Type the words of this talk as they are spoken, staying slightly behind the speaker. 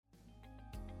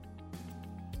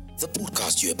The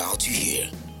podcast you're about to hear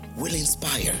will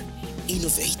inspire,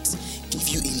 innovate, give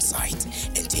you insight,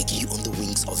 and take you on the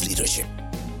wings of leadership.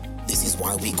 This is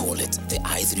why we call it the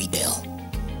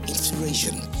I3L.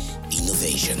 Inspiration,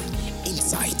 innovation,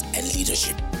 insight, and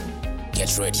leadership.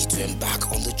 Get ready to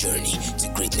embark on the journey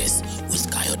to greatness with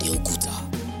Kayode Oguta.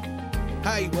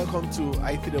 Hi, welcome to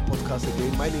I3L podcast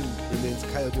again. My name remains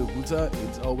Kayode Oguta.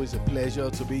 It's always a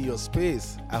pleasure to be in your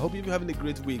space. I hope you're having a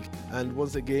great week. And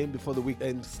once again, before the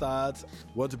weekend starts,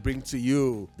 I want to bring to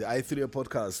you the I3L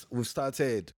podcast. We've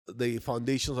started the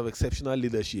foundations of exceptional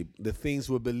leadership, the things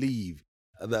we believe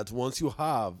that once you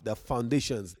have the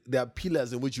foundations, there are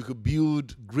pillars in which you could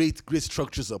build great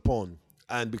structures upon.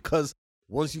 And because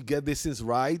once you get these things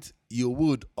right, you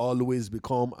would always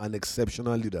become an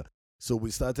exceptional leader. So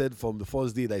we started from the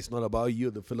first day that it's not about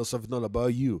you, the philosophy is not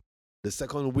about you. The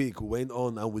second week we went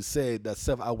on and we said that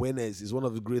self-awareness is one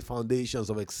of the great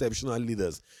foundations of exceptional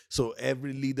leaders. So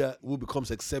every leader who becomes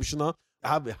exceptional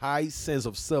have a high sense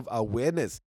of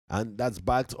self-awareness, and that's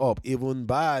backed up even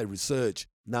by research.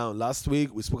 Now, last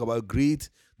week we spoke about grit,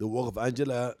 the work of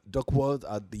Angela Duckworth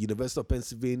at the University of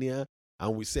Pennsylvania,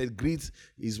 and we said grit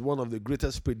is one of the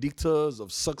greatest predictors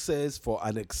of success for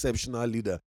an exceptional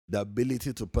leader. The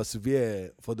ability to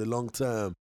persevere for the long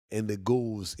term and the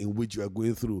goals in which you are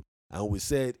going through. And we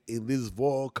said in this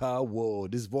volatile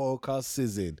world, this volatile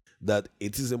season, that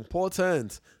it is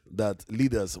important that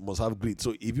leaders must have grit.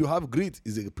 So if you have grit,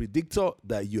 it's a predictor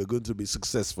that you are going to be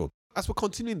successful. As we're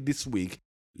continuing this week,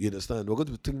 you understand, we're going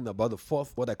to be thinking about the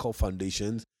fourth, what I call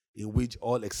foundations, in which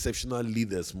all exceptional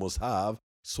leaders must have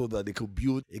so that they could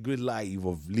build a great life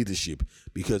of leadership.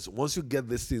 Because once you get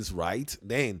these things right,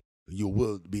 then you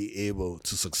will be able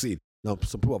to succeed. Now,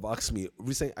 some people have asked me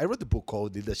recently, I wrote a book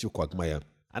called Leadership Quagmire,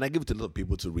 and I gave it to a lot of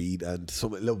people to read, and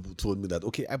some people told me that,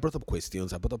 okay, I brought up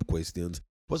questions,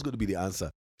 what's going to be the answer?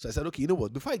 So I said, okay, you know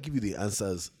what, before I give you the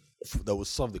answers that will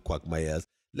solve the quagmires,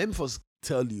 let me first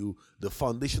tell you the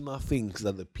foundational things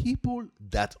that the people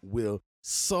that will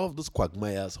solve those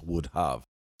quagmires would have.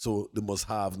 So they must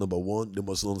have, number one, they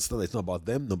must understand that it's not about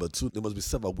them. Number two, they must be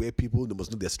self-aware people. They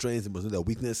must know their strengths. They must know their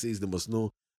weaknesses. They must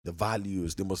know the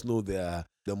values, they must know their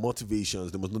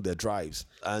motivations, they must know their drives,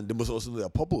 and they must also know their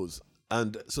purpose.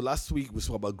 And so last week we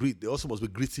spoke about grit. They also must be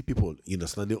gritty people, you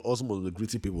understand? They also must be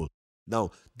gritty people.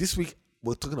 Now, this week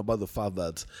we're talking about the fact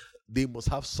that they must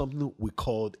have something we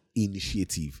called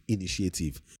initiative.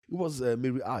 It was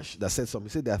Mary Ash that said something.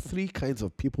 She said there are three kinds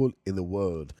of people in the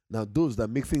world. Now, those that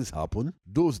make things happen,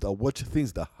 those that watch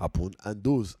things that happen, and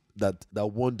those that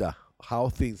wonder how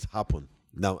things happen.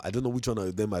 Now, I don't know which one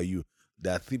of them are you.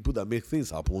 There are people that make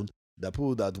things happen. There are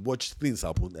people that watch things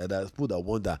happen. And there are people that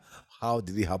wonder, how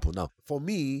did it happen? Now, for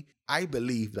me, I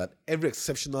believe that every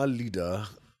exceptional leader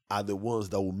are the ones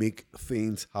that will make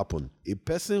things happen. A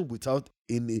person without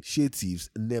initiatives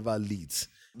never leads.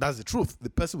 That's the truth. The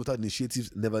person without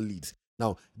initiatives never leads.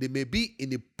 Now, they may be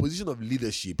in a position of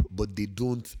leadership, but they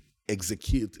don't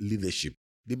execute leadership.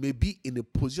 They may be in a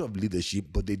position of leadership,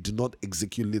 but they do not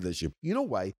execute leadership. You know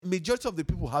why? Majority of the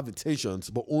people have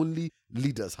intentions, but only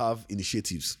leaders have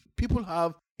initiatives. People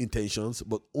have intentions,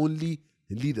 but only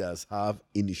leaders have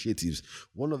initiatives.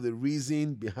 One of the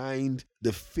reasons behind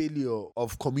the failure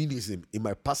of communism, in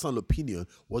my personal opinion,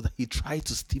 was that he tried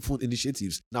to stifle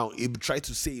initiatives. Now, he tried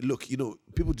to say, look,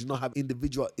 people do not have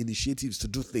individual initiatives to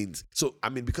do things. So,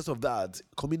 because of that,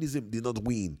 communism did not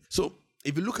win. So,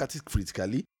 if you look at it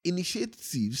critically,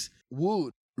 initiatives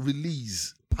would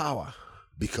release power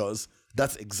because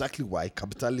that's exactly why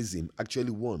capitalism actually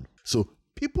won. So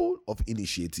people of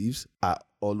initiatives are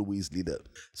always leaders.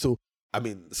 So,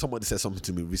 somebody said something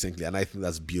to me recently, and I think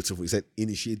that's beautiful. He said,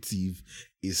 initiative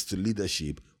is to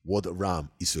leadership what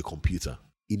RAM is to a computer.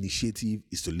 Initiative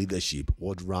is to leadership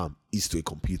what RAM is to a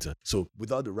computer. So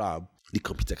without the RAM, the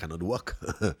computer cannot work.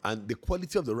 And the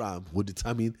quality of the RAM will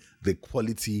determine the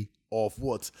quality of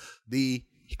what? The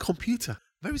computer.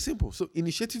 Very simple. So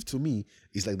initiative to me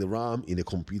is like the RAM in a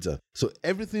computer. So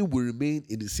everything will remain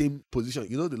in the same position.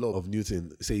 The law of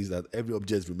Newton says that every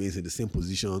object remains in the same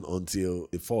position until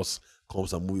the force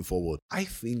comes and moving forward. I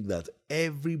think that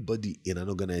everybody in an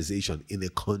organization, in a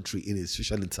country, in a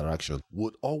social interaction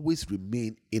would always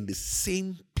remain in the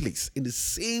same place, in the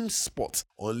same spot,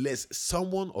 unless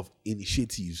someone of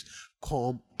initiatives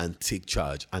come and take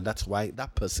charge. And that's why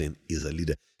that person is a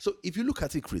leader. So if you look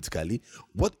at it critically,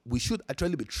 what we should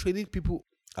actually be training people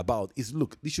about is,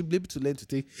 look, they should be able to learn to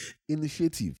take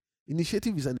initiative.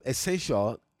 Initiative is an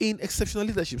essential in exceptional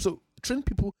leadership. So train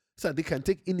people so that they can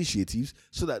take initiatives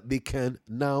so that they can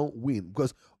now win.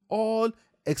 Because all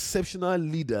exceptional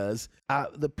leaders are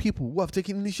the people who have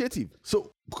taken initiative.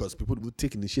 So, because people who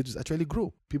take initiatives actually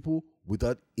grow. People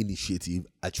without initiative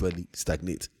actually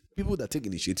stagnate. People that take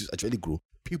initiatives actually grow.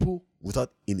 People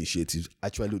without initiatives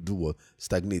actually do what?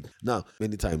 Stagnate. Now,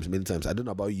 many times, I don't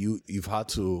know about you, you've had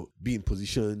to be in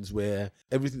positions where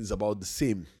everything is about the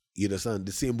same. You understand?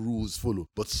 The same rules follow.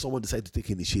 But someone decided to take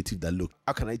initiative that, look,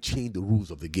 how can I change the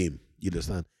rules of the game? You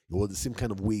understand? It was the same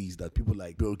kind of ways that people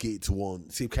like Bill Gates won,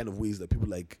 same kind of ways that people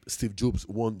like Steve Jobs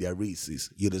won their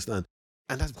races. You understand?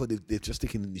 And that's because they've just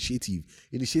taken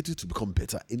initiative to become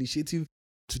better, initiative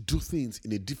to do things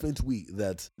in a different way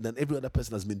than every other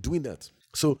person has been doing that.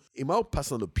 So, in my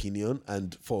personal opinion,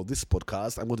 and for this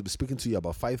podcast, I'm going to be speaking to you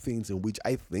about 5 things in which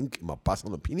I think, in my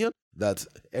personal opinion, that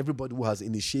everybody who has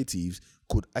initiatives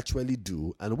could actually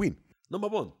do and win. Number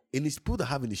 1, people that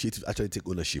have initiatives actually take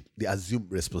ownership. They assume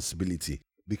responsibility,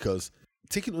 because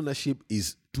taking ownership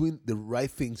is doing the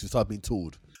right things without being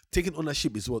told. Taking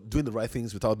ownership is what? Doing the right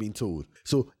things without being told.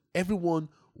 So everyone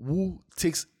who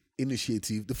takes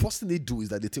initiative, the first thing they do is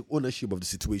that they take ownership of the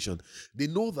situation. They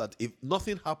know that if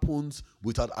nothing happens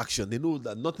without action, they know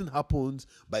that nothing happens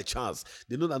by chance.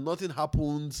 They know that nothing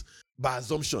happens by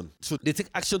assumption. So they take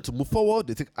action to move forward.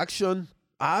 They take action,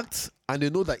 act, and they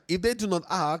know that if they do not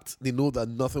act, they know that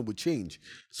nothing will change.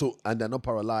 So, and they're not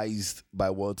paralyzed by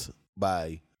what?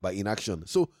 By inaction.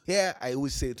 So here I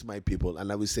always say to my people,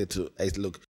 and I always say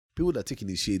look, people that take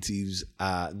initiatives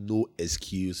are no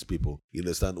excuse people. You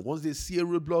understand? Once they see a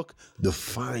roadblock, they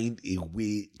find a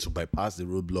way to bypass the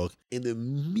roadblock in the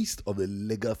midst of the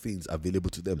legal things available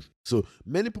to them. So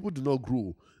many people do not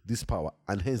grow this power,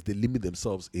 and hence they limit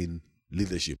themselves in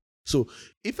leadership. So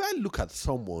if I look at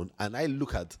someone and I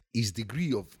look at his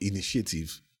degree of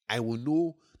initiative, I will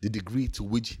know the degree to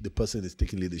which the person is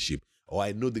taking leadership, or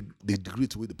I know the degree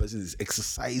to which the person is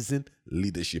exercising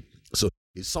leadership. So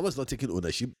if someone's not taking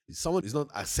ownership, if someone is not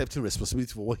accepting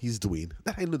responsibility for what he's doing,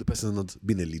 then I know the person is not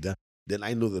being a leader. Then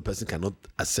I know the person cannot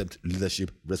accept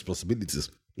leadership responsibilities.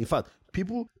 In fact,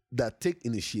 people that take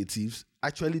initiatives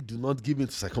actually do not give in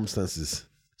to circumstances.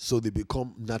 So they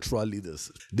become natural leaders.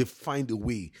 They find a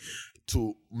way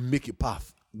to make a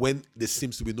path when there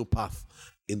seems to be no path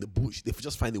in the bush. They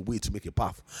just find a way to make a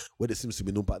path where there seems to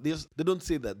be no path. They don't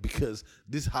say that because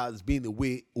this has been the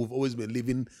way we've always been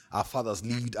living, our fathers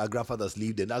lived, our grandfathers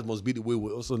lived, and that must be the way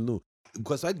we also know.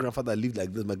 Because my grandfather lived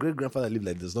like this, my great-grandfather lived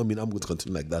like this, does not mean I'm going to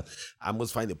continue like that. I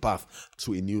must find a path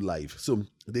to a new life. So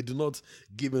they do not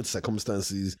give in to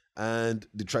circumstances, and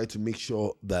they try to make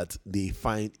sure that they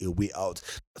find a way out.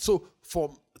 So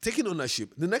from taking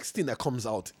ownership, the next thing that comes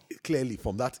out clearly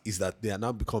from that is that they are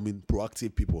now becoming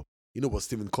proactive people. You know what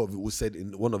Stephen Covey, who said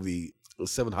in one of the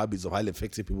 7 habits of highly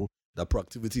effective people, that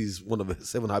proactivity is one of the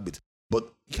 7 habits.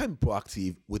 But you can't be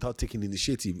proactive without taking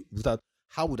initiative, without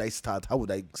how would I start? How would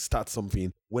I start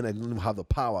something when I don't even have the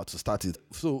power to start it?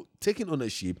 So taking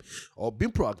ownership or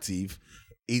being proactive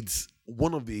is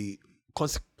one of the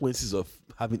consequences of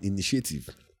having initiative.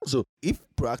 So if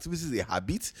proactivity is a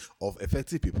habit of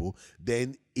effective people,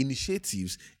 then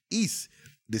initiatives is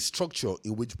the structure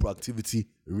in which proactivity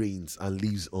reigns and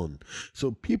lives on.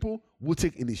 So people who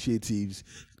take initiatives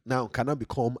now cannot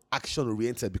become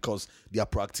action-oriented because they are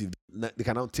proactive. They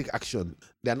can now take action.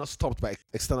 They are not stopped by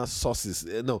external sources.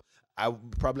 No, I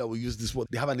will use this word.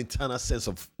 They have an internal sense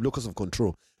of locus of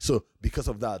control. So because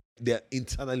of that, they are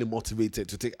internally motivated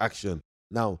to take action.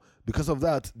 Now, because of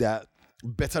that, they are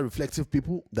better reflective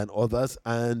people than others,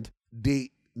 and they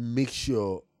make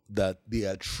sure that they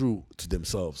are true to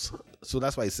themselves. So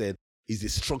that's why I said is the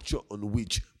structure on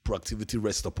which proactivity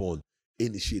rests upon.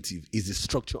 Initiative is the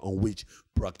structure on which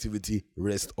proactivity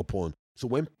rests upon. So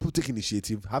when people take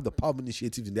initiative, have the power of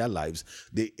initiative in their lives,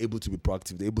 they're able to be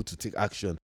proactive, they're able to take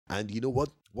action. And you know what?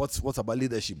 What's about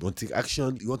leadership? You want to take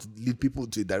action, you want to lead people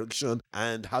to a direction.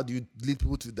 And how do you lead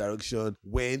people to a direction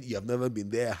when you have never been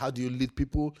there? How do you lead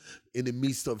people in the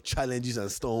midst of challenges and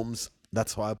storms?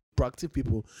 That's why proactive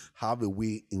people have a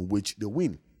way in which they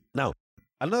win. Now,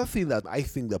 another thing that I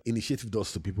think that initiative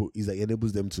does to people is that it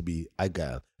enables them to be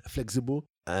agile, flexible,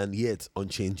 and yet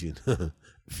unchanging.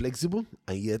 Flexible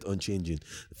and yet unchanging.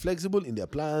 Flexible in their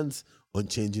plans,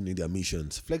 unchanging in their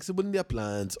missions. Flexible in their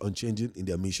plans, unchanging in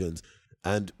their missions.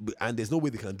 And there's no way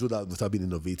they can do that without being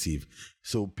innovative.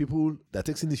 So people that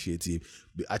takes initiative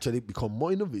actually become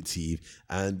more innovative,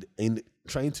 and in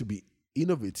trying to be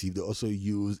innovative, they also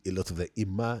use a lot of their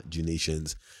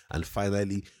imaginations. And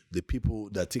finally, the people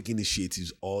that take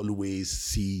initiatives always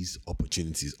seize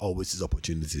opportunities.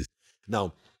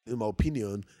 Now, in my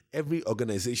opinion, every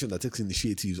organization that takes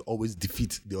initiatives always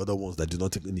defeats the other ones that do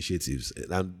not take initiatives.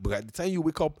 And by the time you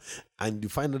wake up and you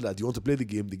find out that you want to play the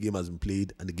game has been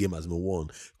played and the game has been won.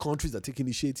 Countries that take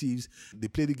initiatives, they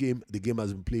play the game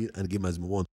has been played and the game has been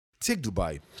won. Take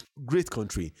Dubai, great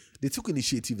country. They took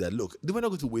initiative that, look, they were not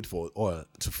going to wait for oil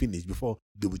to finish before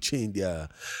they would change their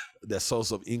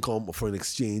source of income or foreign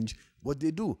exchange. What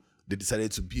they do? They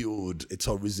decided to build a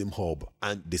tourism hub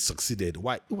and they succeeded.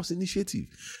 Why? It was initiative.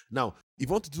 Now, if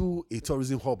you want to do a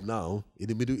tourism hub now in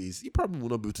the Middle East, you probably will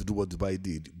not be able to do what Dubai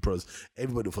did because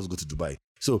everybody will first go to Dubai.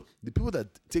 So the people that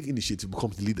take initiative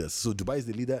become the leaders. So Dubai is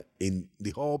the leader in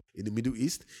the hub in the Middle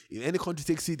East. If any country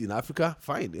takes it in Africa,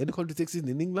 fine. Any country takes it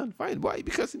in England, fine. Why?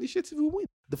 Because initiative will win.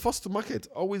 The first to market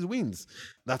always wins.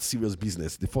 That's serious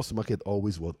business. The first to market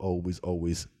always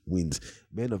wins.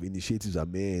 Men of initiatives are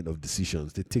men of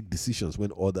decisions. They take decisions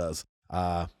when others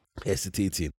are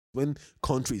hesitating. When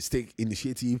countries take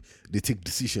initiative, they take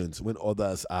decisions when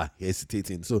others are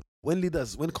hesitating. So when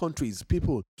leaders, when countries,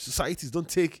 people, societies don't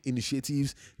take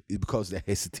initiatives, it's because they're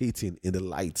hesitating in the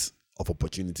light of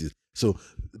opportunities. So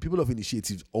the people of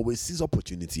initiatives always seize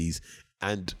opportunities,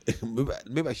 and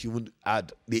maybe I should even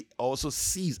add, they also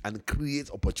seize and create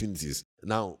opportunities.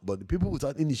 Now, but the people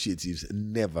without initiatives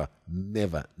never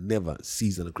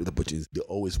seize and create opportunities. They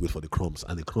always wait for the crumbs,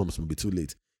 and the crumbs may be too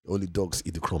late. Only dogs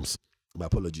eat the crumbs. My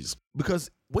apologies.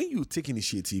 Because when you take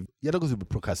initiative, you're not going to be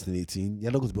procrastinating.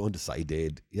 You're not going to be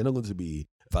undecided. You're not going to be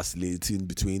vacillating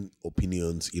between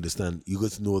opinions. You understand? You're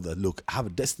going to know that, look, I have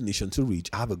a destination to reach.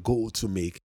 I have a goal to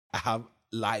make. I have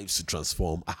lives to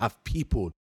transform. I have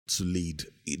people to lead.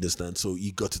 You understand? So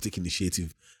you got to take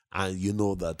initiative. And you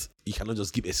know that you cannot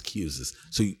just give excuses.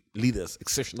 So leaders,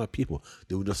 exceptional people,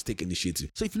 they will just take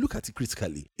initiative. So if you look at it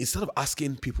critically, instead of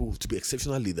asking people to be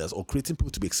exceptional leaders or creating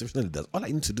people to be exceptional leaders, all I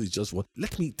need to do is just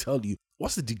let me tell you,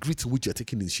 what's the degree to which you're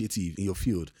taking initiative in your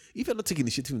field? If you're not taking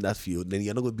initiative in that field, then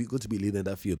you're not going to be a leader in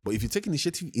that field. But if you take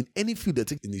initiative in any field that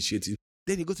takes initiative,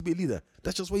 then you're going to be a leader.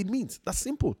 That's just what it means. That's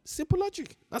simple. Simple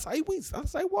logic. That's how it wins.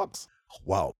 That's how it works.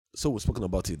 Wow. So we've spoken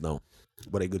about it now.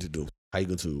 What are you going to do? How are you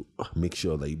going to make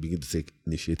sure that you begin to take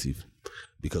initiative?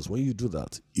 Because when you do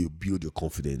that, you build your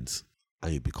confidence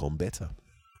and you become better.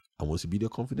 And once you build your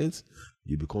confidence,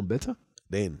 you become better,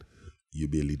 then you'll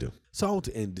be a leader. So I want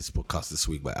to end this podcast this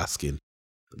week by asking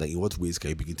that in what ways can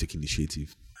you begin taking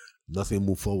initiative? Nothing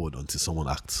move forward until someone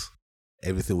acts.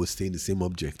 Everything will stay in the same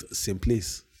object, same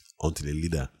place, until a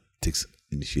leader takes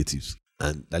initiatives.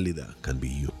 And that leader can be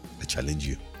you. I challenge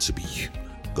you to be you.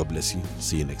 God bless you.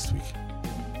 See you next week.